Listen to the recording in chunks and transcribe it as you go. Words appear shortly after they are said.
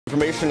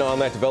Information on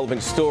that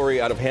developing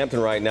story out of Hampton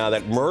right now,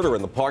 that murder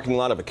in the parking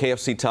lot of a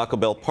KFC-Taco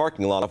Bell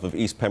parking lot off of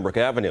East Pembroke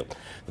Avenue.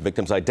 The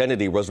victim's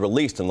identity was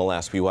released in the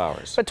last few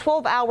hours. But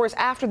 12 hours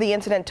after the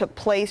incident took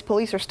place,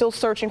 police are still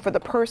searching for the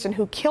person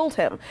who killed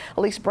him.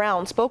 Elise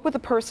Brown spoke with a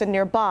person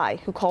nearby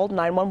who called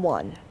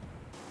 911.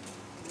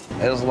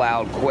 It was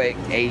loud, quick,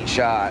 8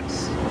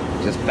 shots.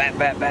 Just bat,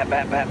 bat, bat,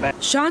 bat, bat,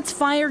 bat. Shots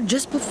fired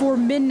just before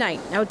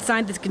midnight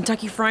outside this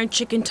Kentucky Fried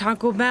Chicken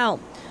Taco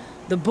Bell.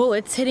 The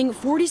bullets hitting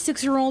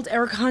 46-year-old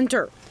Eric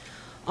Hunter.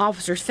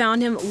 Officers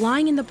found him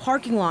lying in the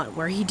parking lot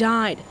where he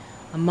died,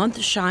 a month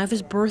shy of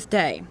his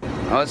birthday.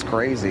 Oh, it's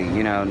crazy.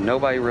 You know,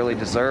 nobody really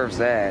deserves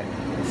that.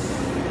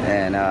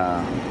 And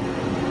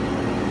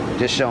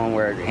just showing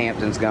where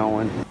Hampton's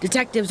going.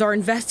 Detectives are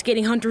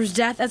investigating Hunter's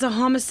death as a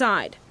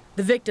homicide.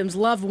 The victim's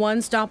loved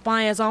ones stopped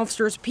by as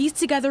officers pieced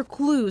together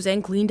clues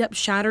and cleaned up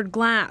shattered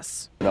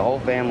glass. The whole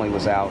family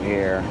was out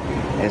here,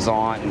 his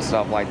aunt and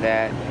stuff like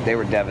that. They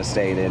were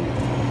devastated.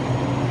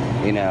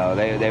 You know,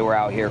 they were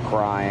out here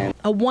crying.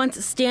 A once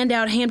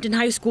standout Hampton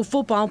High School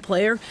football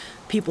player,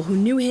 people who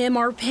knew him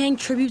are paying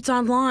tributes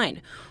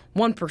online.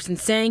 One person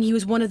saying he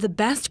was one of the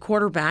best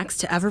quarterbacks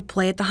to ever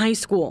play at the high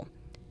school.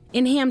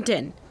 In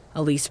Hampton,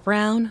 Elise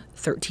Brown,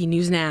 13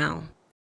 News Now.